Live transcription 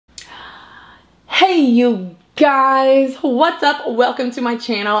Hey you guys, what's up? Welcome to my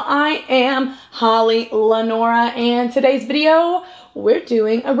channel. I am HollyLynora, and today's video we're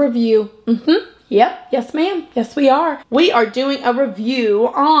doing a review. Yep, yes ma'am, yes we are. We are doing a review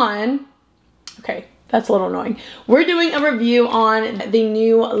on, okay, that's a little annoying. We're doing a review on the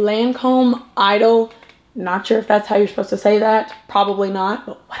new Lancome Idole. Not sure if that's how you're supposed to say that. Probably not,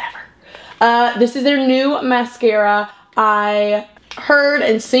 but whatever. This is their new mascara. I heard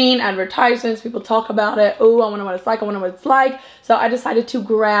and seen advertisements, people talk about it. Oh, I wonder what it's like, I wonder what it's like. So I decided to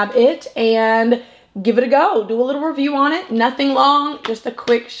grab it and give it a go. Do a little review on it. Nothing long, just a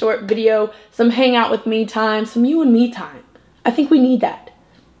quick short video. Some hang out with me time, some you and me time. I think we need that.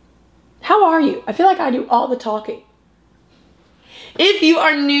 How are you? I feel like I do all the talking. If you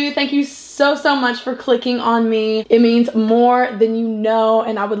are new, thank you so much for clicking on me. It means more than you know,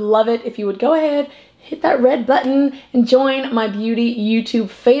 and I would love it if you would go ahead, hit that red button and join my beauty YouTube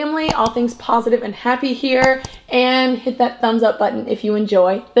family. All things positive and happy here, and hit that thumbs up button if you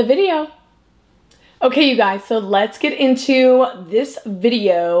enjoy the video. Okay, you guys, so let's get into this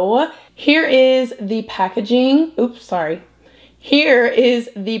video. Here is the packaging. Oops, sorry. Here is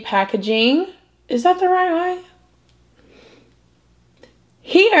the packaging. Is that the right way?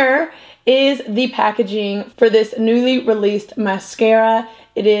 Here is the packaging for this newly released mascara.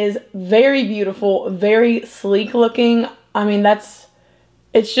 It is very beautiful, very sleek looking. I mean, it's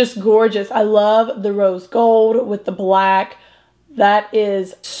just gorgeous. I love the rose gold with the black. That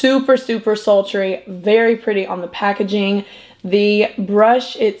is super sultry, very pretty on the packaging. The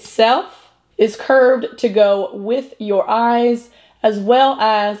brush itself is curved to go with your eyes, as well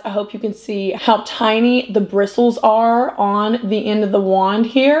as, I hope you can see how tiny the bristles are on the end of the wand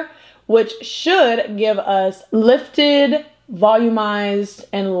here, which should give us lifted, volumized,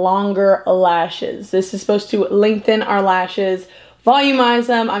 and longer lashes. This is supposed to lengthen our lashes, volumize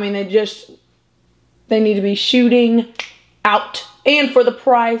them. I mean, they need to be shooting out. And for the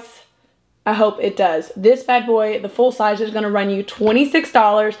price, I hope it does. This bad boy, the full size is gonna run you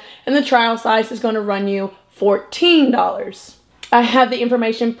 $26, and the trial size is gonna run you $14. I have the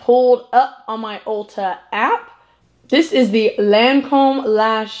information pulled up on my Ulta app. This is the Lancome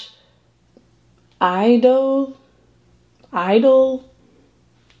Lash Idole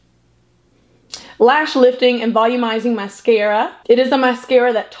Lash Lifting and Volumizing Mascara. It is a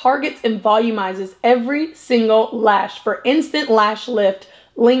mascara that targets and volumizes every single lash for instant lash lift,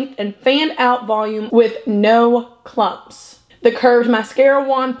 length, and fanned out volume with no clumps. The curved mascara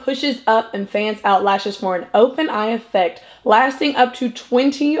wand pushes up and fans out lashes for an open eye effect, lasting up to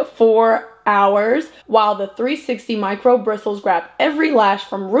 24 hours, while the 360 micro bristles grab every lash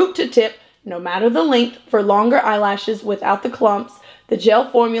from root to tip, no matter the length, for longer eyelashes without the clumps. The gel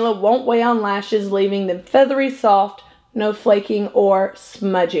formula won't weigh on lashes, leaving them feathery soft, no flaking or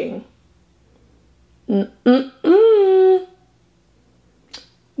smudging.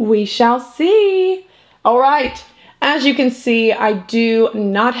 We shall see. All right. As you can see, I do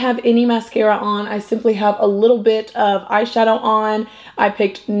not have any mascara on. I simply have a little bit of eyeshadow on. I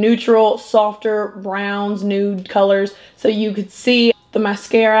picked neutral, softer browns, nude colors, so you could see the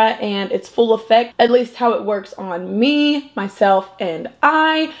mascara and its full effect, at least how it works on me, myself, and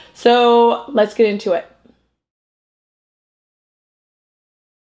I. So let's get into it.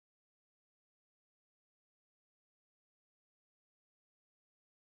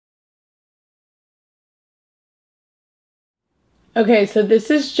 Okay, so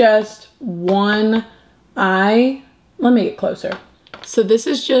this is just one eye. Let me get closer. So this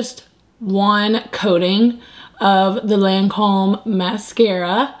is just one coating of the Lancome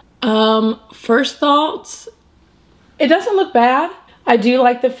mascara. First thoughts, it doesn't look bad. I do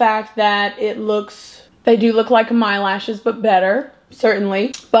like the fact that they do look like my lashes, but better,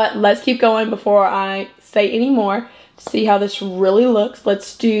 certainly. But let's keep going before I say any more to see how this really looks.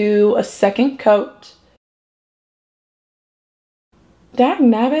 Let's do a second coat. Dag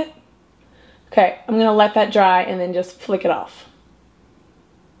nabbit. Okay, I'm gonna let that dry and then just flick it off.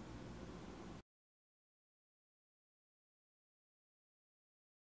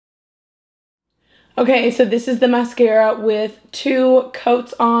 Okay, so this is the mascara with 2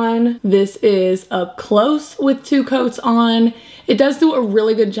 coats on. This is up close with 2 coats on. It does do a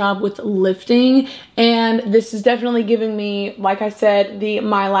really good job with lifting, and this is definitely giving me, like I said, the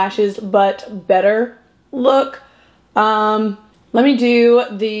my lashes but better look. Let me do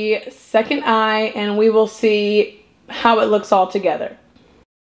the second eye and we will see how it looks all together.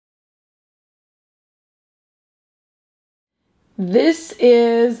 This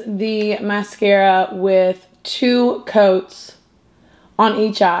is the mascara with 2 coats on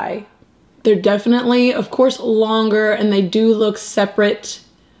each eye. They're definitely, of course, longer, and they do look separate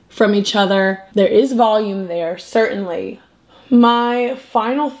from each other. There is volume there, certainly. My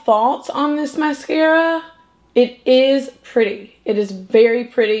final thoughts on this mascara, it is pretty. It is very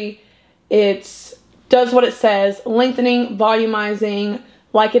pretty. It does what it says, lengthening, volumizing,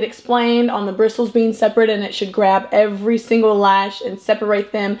 like it explained on the bristles being separate, and it should grab every single lash and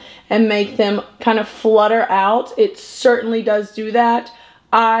separate them and make them kind of flutter out. It certainly does do that.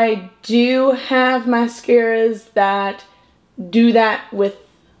 I do have mascaras that do that with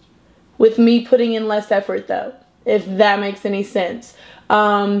me putting in less effort though, if that makes any sense.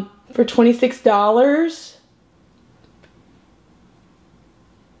 For $26,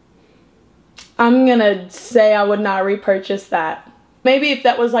 I'm gonna say I would not repurchase that. Maybe if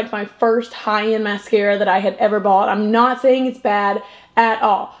that was like my first high-end mascara that I had ever bought. I'm not saying it's bad at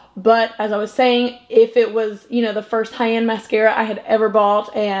all. But as I was saying, if it was, you know, the first high-end mascara I had ever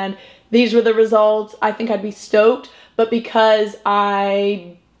bought and these were the results, I think I'd be stoked. But because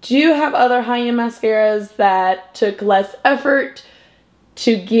I do have other high-end mascaras that took less effort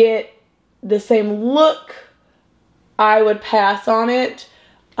to get the same look, I would pass on it.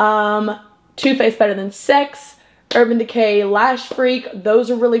 Too Faced Better Than Sex, Urban Decay Lash Freak, those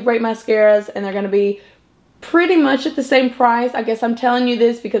are really great mascaras, and they're going to be pretty much at the same price. I guess I'm telling you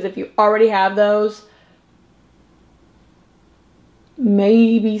this because if you already have those,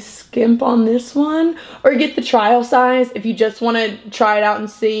 maybe skimp on this one, or get the trial size if you just want to try it out and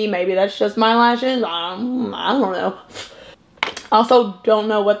see. Maybe that's just my lashes. I don't know. Also, don't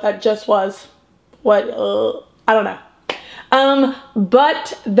know what that just was. What, I don't know.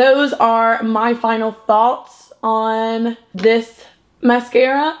 But those are my final thoughts on this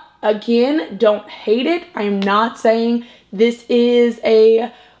mascara. Again, don't hate it. I am not saying this is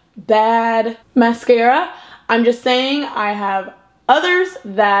a bad mascara. I'm just saying I have others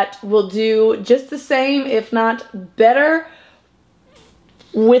that will do just the same, if not better,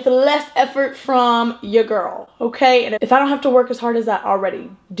 with less effort from your girl, okay? And if I don't have to work as hard as I already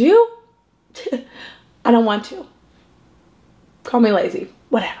do, I don't want to. Call me lazy,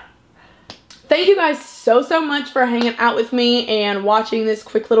 whatever. Thank you guys so much for hanging out with me and watching this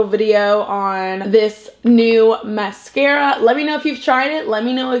quick little video on this new mascara. Let me know if you've tried it. Let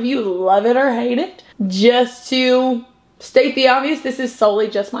me know if you love it or hate it. Just to state the obvious, this is solely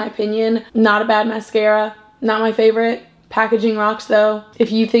just my opinion. Not a bad mascara, not my favorite. Packaging rocks though. If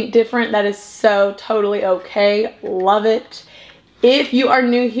you think different, that is so totally okay. Love it. If you are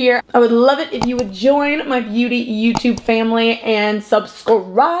new here, I would love it if you would join my beauty YouTube family and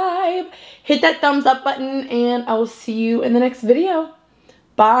subscribe. Hit that thumbs up button, and I will see you in the next video.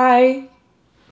 Bye.